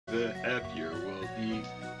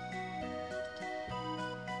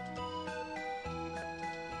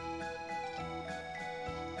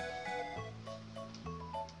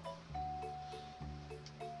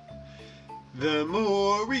The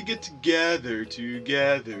more we get together, the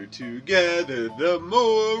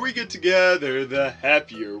more we get together, the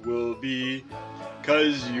happier we'll be.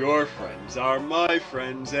 'Cause your friends are my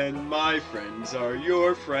friends, and my friends are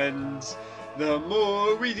your friends. The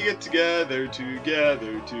more we get together, the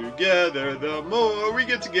more we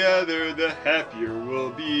get together, the happier we'll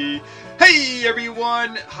be. Hey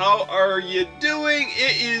everyone, how are you doing?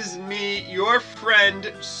 It is me, your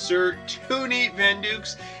friend, Sir Toony Van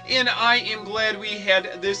Dukes, and I am glad we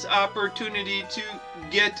had this opportunity to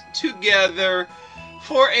get together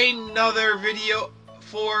for another video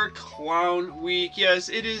for Clown Week. Yes,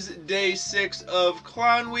 it is day 6 of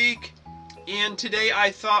Clown Week. And today I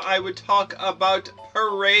thought I would talk about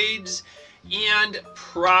parades and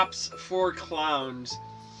props for clowns.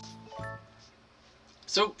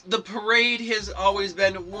 So the parade has always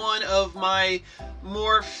been one of my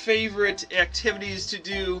more favorite activities to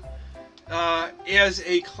do as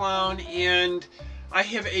a clown, and I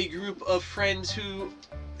have a group of friends who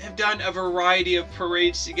have done a variety of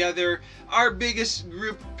parades together. Our biggest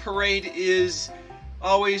group parade is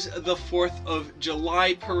always the 4th of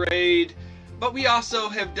July parade. But we also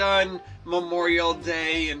have done Memorial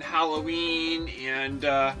Day and Halloween and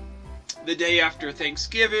the day after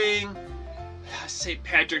Thanksgiving, St.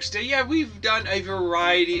 Patrick's Day. Yeah, we've done a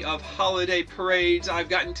variety of holiday parades. I've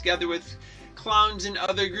gotten together with clowns and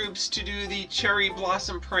other groups to do the Cherry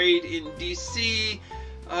Blossom Parade in DC.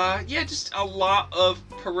 Yeah, just a lot of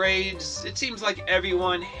parades. It seems like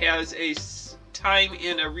everyone has a time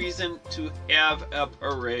and a reason to have a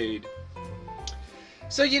parade.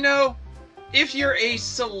 So, you know, if you're a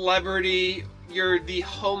celebrity, you're the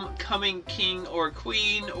homecoming king or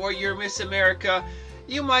queen, or you're Miss America,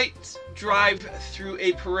 you might drive through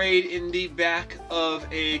a parade in the back of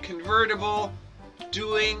a convertible,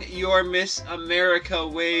 doing your Miss America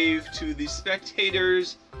wave to the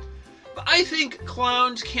spectators. But I think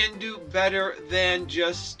clowns can do better than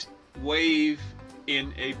just wave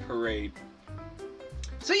in a parade.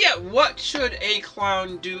 So yeah, what should a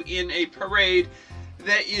clown do in a parade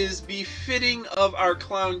that is befitting of our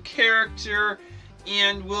clown character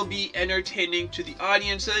and will be entertaining to the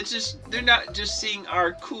audience? So it's just, they're not just seeing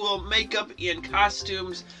our cool makeup and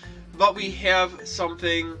costumes, but we have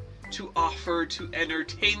something to offer to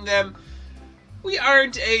entertain them. We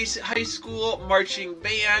aren't a high school marching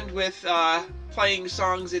band with playing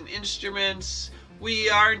songs and instruments. We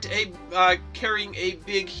aren't carrying a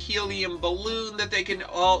big helium balloon that they can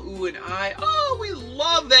all ooh and ah. Oh, we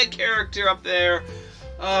love that character up there.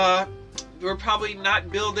 We're probably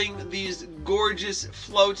not building these gorgeous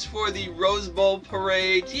floats for the Rose Bowl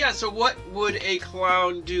parade. Yeah, so what would a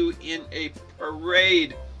clown do in a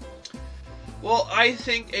parade? Well, I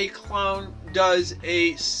think a clown does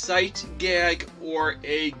a sight gag or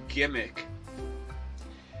a gimmick.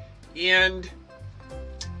 And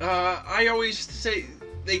I always say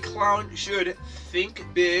the clown should think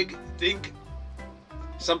big, think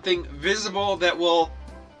something visible that will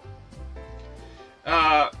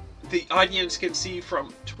the audience can see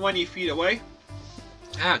from 20 feet away.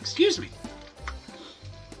 Excuse me.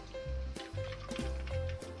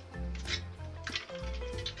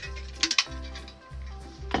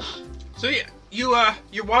 So yeah,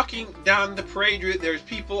 you're walking down the parade route. There's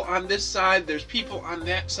people on this side, there's people on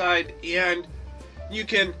that side, and you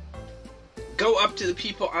can go up to the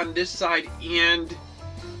people on this side and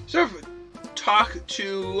sort of talk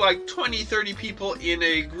to like 20-30 people in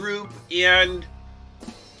a group and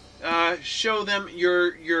show them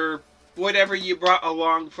your whatever you brought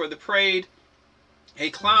along for the parade.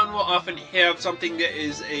 A clown will often have something that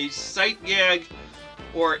is a sight gag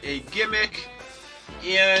or a gimmick,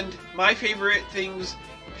 and my favorite things: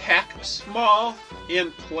 pack small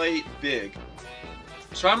and play big.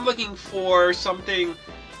 So I'm looking for something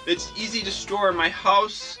that's easy to store in my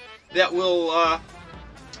house, that will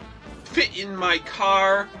fit in my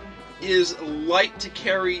car, is light to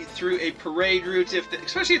carry through a parade route.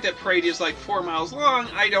 Especially if that parade is like 4 miles long,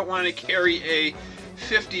 I don't want to carry a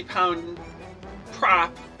 50-pound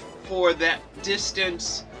prop for that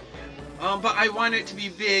distance. But I want it to be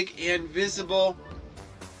big and visible.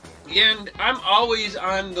 And I'm always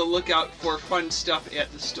on the lookout for fun stuff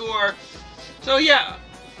at the store. So yeah,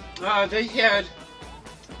 they had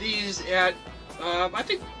these at, I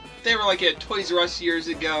think they were like at Toys R Us years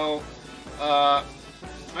ago. I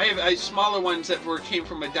have smaller ones that came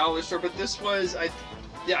from a dollar store, but this was,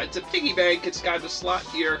 yeah, it's a piggy bank. It's got a slot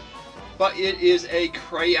here, but it is a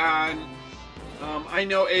crayon. I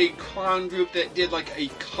know a clown group that did like a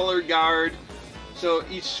color guard, so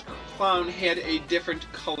each clown had a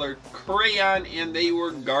different color crayon, and they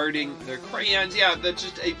were guarding their crayons. Yeah, that's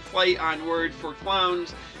just a play on word for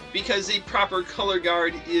clowns. because a proper color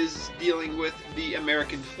guard is dealing with the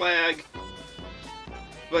American flag.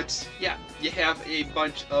 But yeah, you have a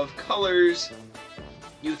bunch of colors.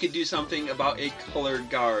 You could do something about a color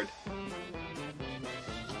guard.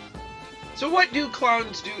 So what do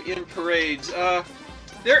clowns do in parades?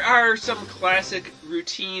 There are some classic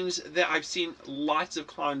routines that I've seen lots of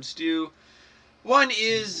clowns do. One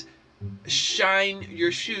is shine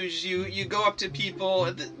your shoes. You go up to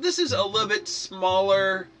people. This is a little bit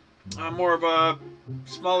smaller, more of a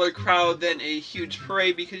smaller crowd than a huge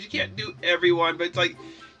parade, because you can't do everyone, but it's like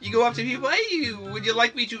you go up to people, hey, would you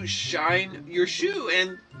like me to shine your shoe?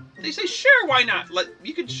 And they say, sure, why not?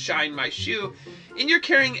 You can shine my shoe. And you're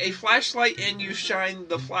carrying a flashlight, and you shine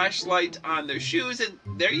the flashlight on their shoes, and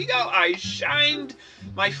there you go. I shined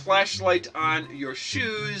my flashlight on your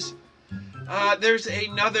shoes. There's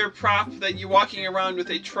another prop that you're walking around with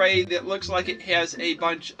a tray that looks like it has a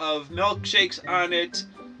bunch of milkshakes on it.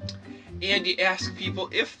 And you ask people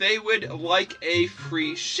if they would like a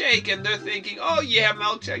free shake, and they're thinking, oh, you have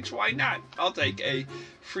milkshakes, why not? I'll take a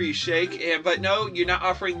free shake. But no, you're not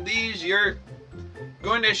offering these. You're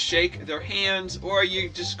going to shake their hands, or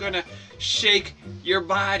you're just going to shake your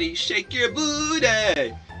body, shake your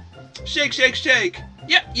booty. Shake, shake, shake.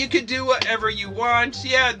 Yep, you could do whatever you want.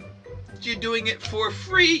 Yeah, you're doing it for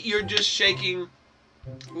free. You're just shaking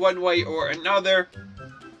one way or another.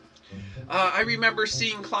 I remember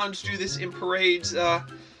seeing clowns do this in parades.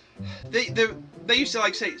 They used to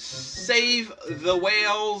like say, save the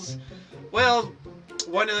whales. Well,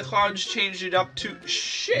 one of the clowns changed it up to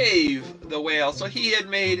shave the whale. So he had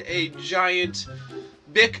made a giant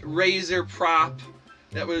Bic razor prop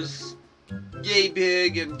that was yay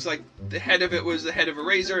big, and it's like the head of it was the head of a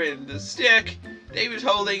razor, and the stick that he was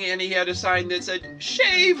holding, and he had a sign that said,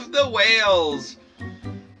 shave the whales.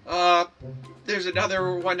 There's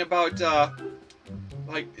another one about,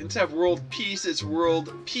 like, instead of world peace, it's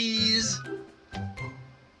world peas.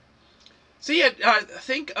 So yeah,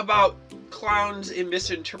 think about clowns in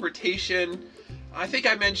misinterpretation. I think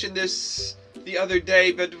I mentioned this the other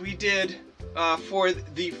day, but we did, for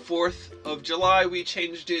the 4th of July, we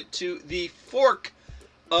changed it to the Fork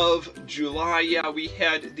of July. Yeah, we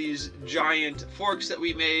had these giant forks that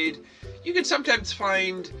we made. You can sometimes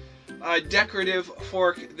find a decorative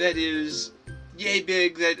fork that is yay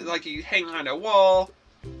big, that like you hang on a wall,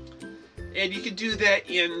 and you can do that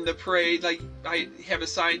in the parade. Like I have a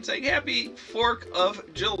sign saying Happy 4th of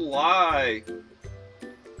July.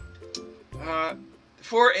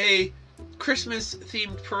 For a Christmas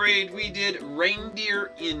themed parade, we did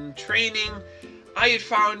reindeer in training. I had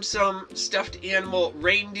found some stuffed animal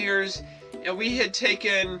reindeers, and we had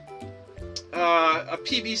taken a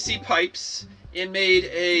PVC pipes and made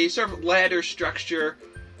a sort of ladder structure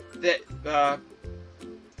that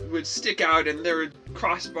would stick out, and there were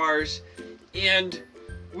crossbars, and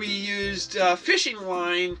we used fishing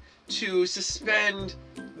line to suspend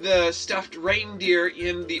the stuffed reindeer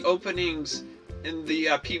in the openings in the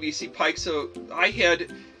PVC pipe. So I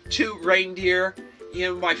had 2 reindeer,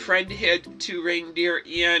 and my friend had 2 reindeer,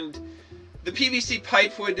 and the PVC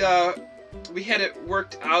pipe would, we had it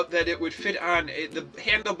worked out that it would fit on the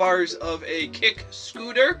handlebars of a kick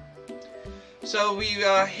scooter. So we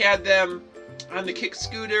had them on the kick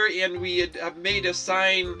scooter, and we had made a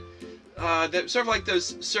sign that sort of like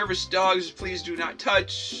those service dogs, please do not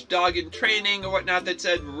touch, dog in training or whatnot, that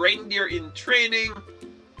said reindeer in training.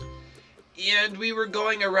 And we were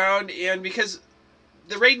going around, and because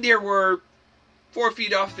the reindeer were 4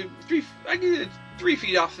 feet off the 3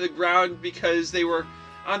 feet off the ground, because they were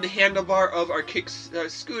on the handlebar of our kick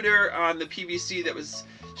scooter on the PVC that was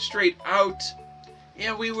straight out,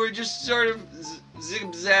 and we were just sort of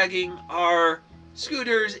zigzagging our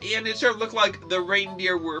scooters, and it sort of looked like the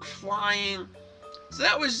reindeer were flying. So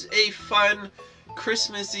that was a fun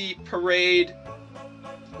Christmassy parade.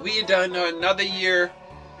 We had done another year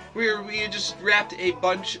where we had just wrapped a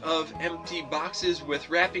bunch of empty boxes with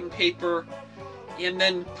wrapping paper, and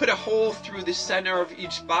then put a hole through the center of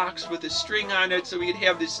each box with a string on it, so we could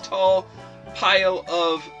have this tall pile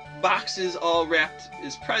of boxes all wrapped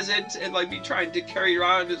as presents, and like be trying to carry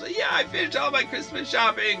around. It's like, yeah, I finished all my Christmas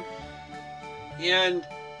shopping. And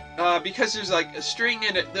because there's like a string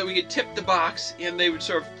in it, that we could tip the box, and they would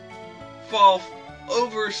sort of fall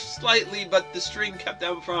over slightly, but the string kept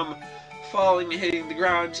them from falling and hitting the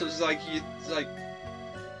ground. So it's like,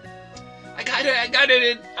 I got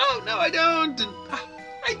it, and oh no, I don't, and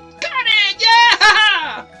I got it,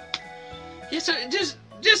 yeah! Yeah, so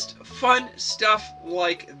just fun stuff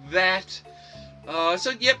like that.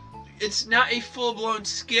 So yep, it's not a full-blown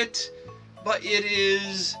skit, but it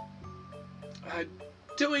is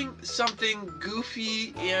doing something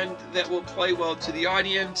goofy and that will play well to the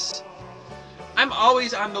audience. I'm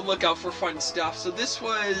always on the lookout for fun stuff. So this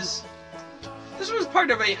was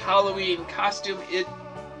part of a Halloween costume. It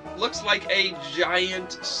looks like a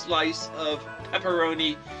giant slice of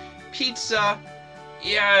pepperoni pizza,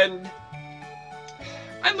 and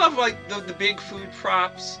I love like the big food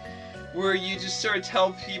props where you just sort of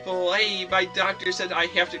tell people, hey, my doctor said I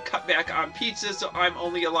have to cut back on pizza, so I'm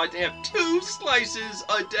only allowed to have 2 slices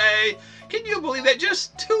a day. Can you believe that?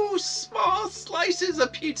 Just 2 small slices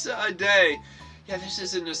of pizza a day. Yeah, this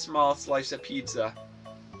isn't a small slice of pizza.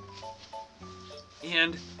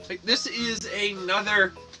 And like, this is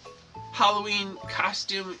another Halloween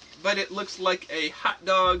costume, but it looks like a hot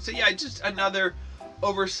dog. So yeah, just another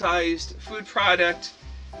oversized food product.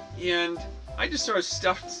 And I just sort of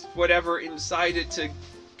stuffed whatever inside it to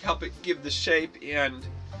help it give the shape, and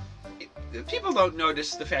people don't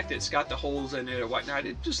notice the fact that it's got the holes in it or whatnot.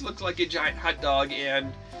 It just looks like a giant hot dog,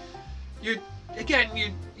 and you're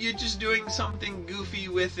just doing something goofy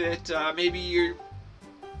with it. Maybe you're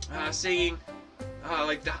singing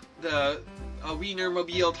like the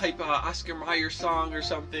Wienermobile type Oscar Mayer song or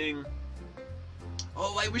something.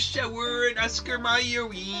 Oh, I wish I were an Oscar Mayer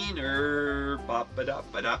wiener.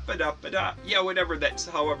 Ba-ba-da-ba-da-ba-da-ba-da. Yeah, however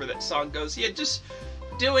that song goes. Yeah, just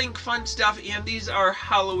doing fun stuff, and these are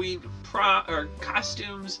Halloween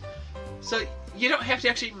costumes, so you don't have to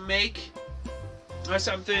actually make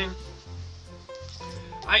something.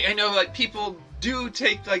 I know like people do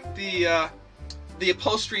take like the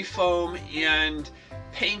upholstery foam and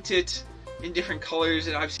paint it in different colors,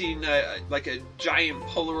 and I've seen like a giant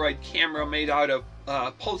Polaroid camera made out of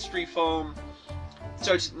upholstery foam,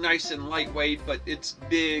 so it's nice and lightweight, but it's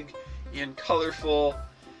big and colorful,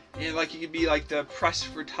 and like you could be like the press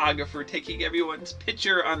photographer taking everyone's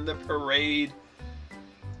picture on the parade.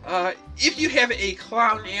 If you have a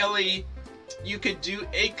clown alley, you could do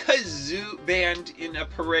a kazoo band in a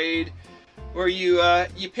parade, where you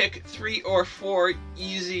pick 3 or 4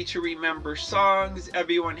 easy to remember songs.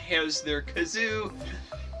 Everyone has their kazoo,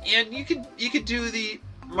 and you could do the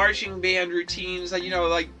marching band routines, like, you know,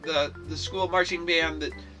 like the school marching band,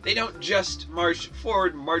 that they don't just march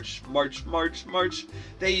forward, march, march, march, march.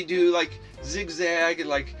 They do like zigzag, and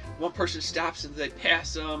like one person stops and they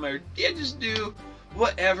pass them, or yeah, just do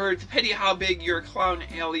whatever, depending how big your clown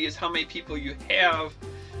alley is, how many people you have.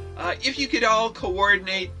 If you could all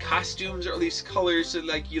coordinate costumes, or at least colors, so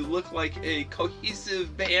like you look like a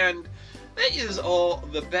cohesive band, that is all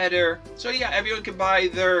the better. So yeah, everyone can buy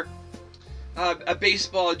their a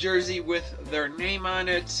baseball jersey with their name on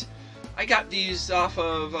it. I got these off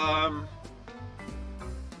of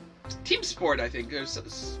Team Sport, I think. There's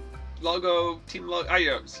Team Logo. I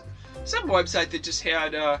don't know, some website that just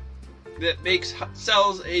had that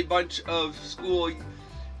sells a bunch of school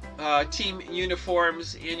team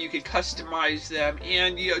uniforms, and you can customize them,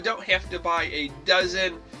 and you don't have to buy a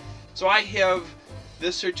dozen. So I have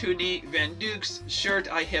the Sir Toony Van Dukes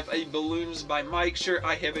shirt, I have a Balloons by Mike shirt,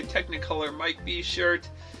 I have a Technicolor Mike B shirt.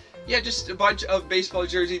 Yeah, just a bunch of baseball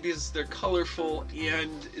jerseys because they're colorful,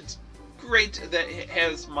 and it's great that it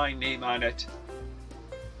has my name on it.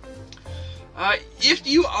 If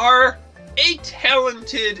you are a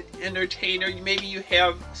talented entertainer, maybe you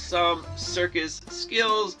have some circus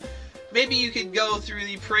skills, maybe you could go through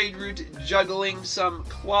the parade route juggling some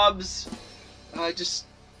clubs, just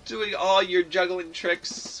doing all your juggling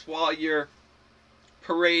tricks while your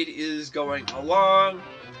parade is going along.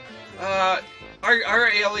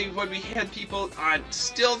 Our alley, when we had people on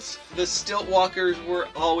stilts, the stilt walkers were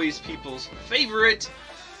always people's favorite.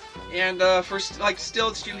 And for like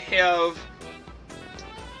stilts, you have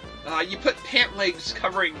you put pant legs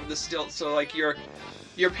covering the stilt, so like your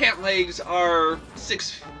pant legs are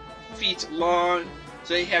 6 feet long,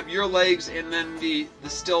 so you have your legs and then the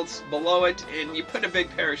stilts below it, and you put a big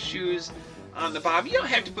pair of shoes on the bottom. You don't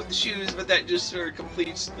have to put the shoes, but that just sort of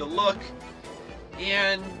completes the look.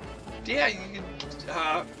 And yeah, you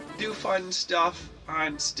can do fun stuff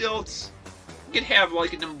on stilts. You could have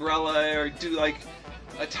like an umbrella, or do like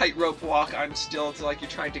a tightrope walk on stilts, like you're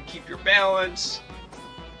trying to keep your balance.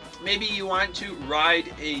 Maybe you want to ride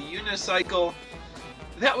a unicycle.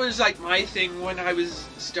 That was like my thing when I was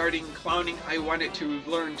starting clowning. I wanted to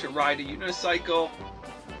learn to ride a unicycle.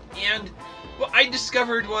 And what I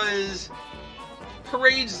discovered was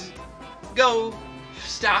parades go,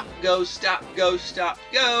 stop, go, stop, go, stop,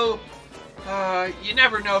 go. You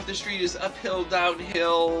never know if the street is uphill,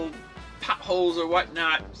 downhill, potholes or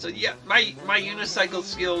whatnot. So yeah, my unicycle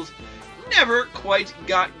skills never quite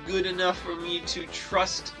got good enough for me to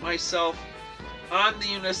trust myself on the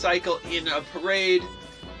unicycle in a parade.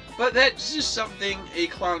 But that's just something a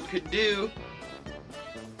clown could do.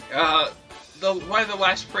 One of the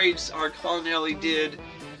last parades our clown alley did,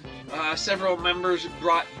 several members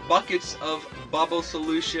brought buckets of bubble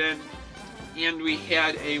solution, and we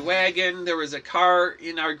had a wagon. There was a car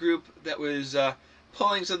in our group that was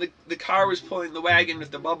pulling, so the car was pulling the wagon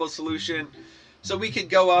with the bubble solution, so we could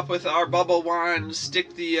go up with our bubble wands,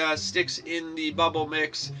 stick the sticks in the bubble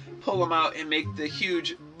mix, pull them out, and make the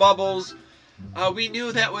huge bubbles. We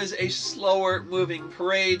knew that was a slower moving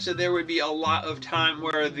parade, so there would be a lot of time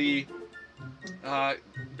where the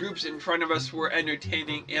groups in front of us were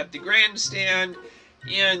entertaining at the grandstand,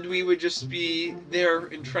 and we would just be there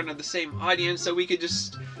in front of the same audience, so we could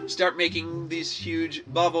just start making these huge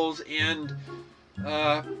bubbles and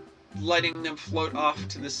letting them float off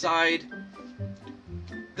to the side.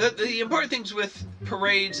 The important things with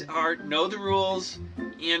parades are know the rules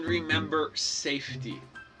and remember safety.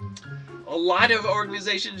 A lot of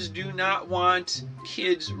organizations do not want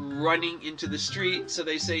kids running into the street, so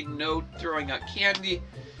they say no throwing out candy.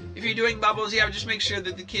 If you're doing bubbles, yeah, just make sure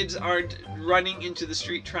that the kids aren't running into the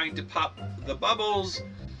street trying to pop the bubbles,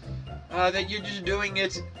 that you're just doing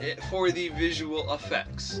it for the visual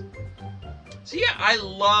effects. So yeah, I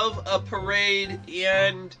love a parade,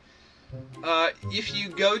 and if you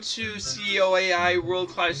go to COAI, World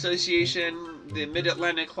Clown Association, the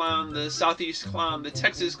Mid-Atlantic Clown, the Southeast Clown, the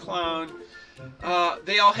Texas Clown,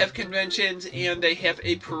 they all have conventions, and they have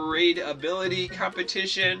a parade ability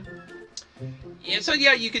competition. And so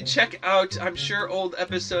yeah, you can check out, I'm sure, old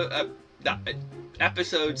episodes,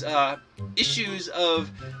 issues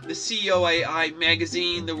of the COAI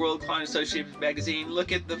magazine, the World Clown Association magazine.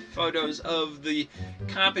 Look at the photos of the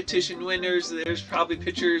competition winners. There's probably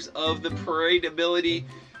pictures of the parade ability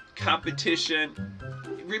competition.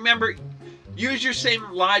 Remember, use your same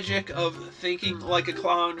logic of thinking like a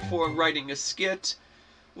clown for writing a skit.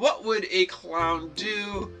 What would a clown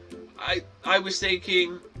do? I was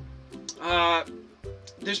thinking,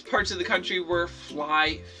 there's parts of the country where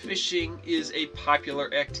fly fishing is a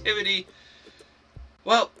popular activity.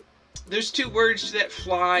 Well, there's two words to that,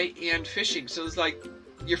 fly and fishing. So it's like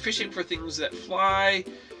you're fishing for things that fly,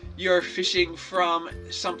 you're fishing from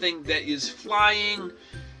something that is flying,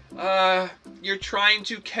 you're trying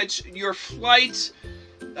to catch your flight.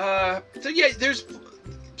 So yeah, there's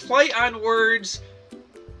play on words.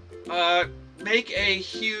 Make a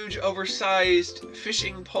huge oversized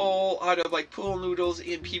fishing pole out of like pool noodles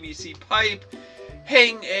and PVC pipe.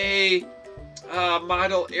 Hang a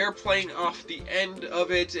model airplane off the end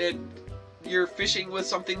of it, and you're fishing with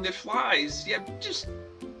something that flies. Yeah,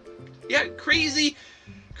 crazy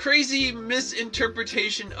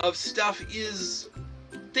misinterpretation of stuff is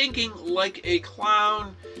thinking like a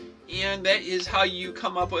clown, and that is how you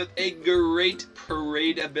come up with a great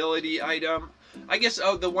parade ability item. I guess,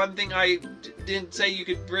 oh, the one thing I didn't say, you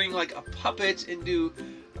could bring like a puppet and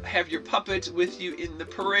have your puppet with you in the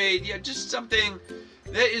parade. Yeah, just something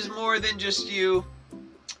that is more than just you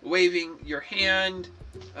waving your hand.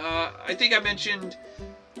 I think I mentioned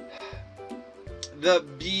the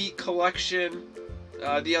bee collection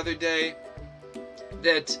the other day,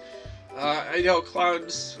 that I know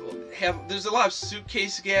clowns have, there's a lot of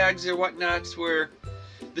suitcase gags or whatnot where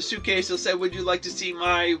the suitcase will say, would you like to see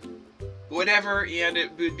my whatever, and it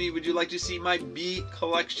would be, would you like to see my bee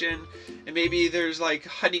collection? And maybe there's like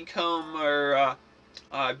honeycomb or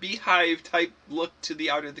beehive type look to the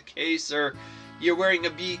out of the case, or you're wearing a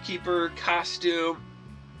beekeeper costume.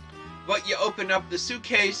 But you open up the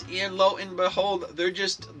suitcase, and lo and behold, they're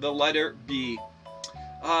just the letter B.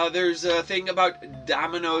 There's a thing about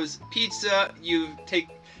Domino's pizza. You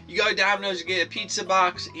go to Domino's, you get a pizza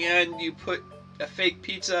box, and you put a fake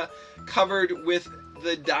pizza covered with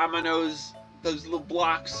the Domino's, those little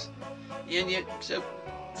blocks, and you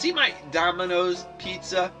see my Domino's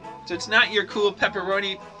pizza. So it's not your cool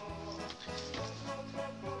pepperoni.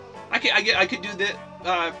 I could do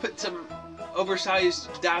that. Put some oversized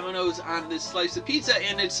Domino's on this slice of pizza,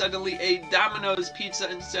 and it's suddenly a Domino's pizza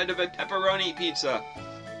instead of a pepperoni pizza.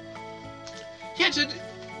 Yeah, so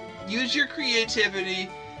use your creativity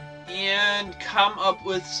and come up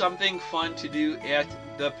with something fun to do at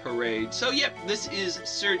the parade. So yep, this is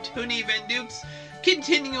Sir Toony Van Dukes,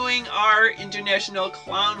 continuing our International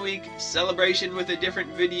Clown Week celebration with a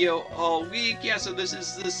different video all week. Yeah, so this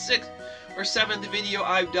is the 6th or 7th video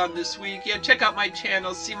I've done this week. Yeah, check out my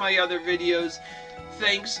channel, see my other videos.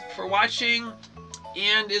 Thanks for watching,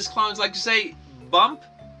 and as clowns like to say, bump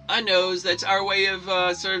a nose. That's our way of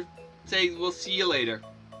sort of saying we'll see you later.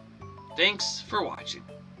 Thanks for watching.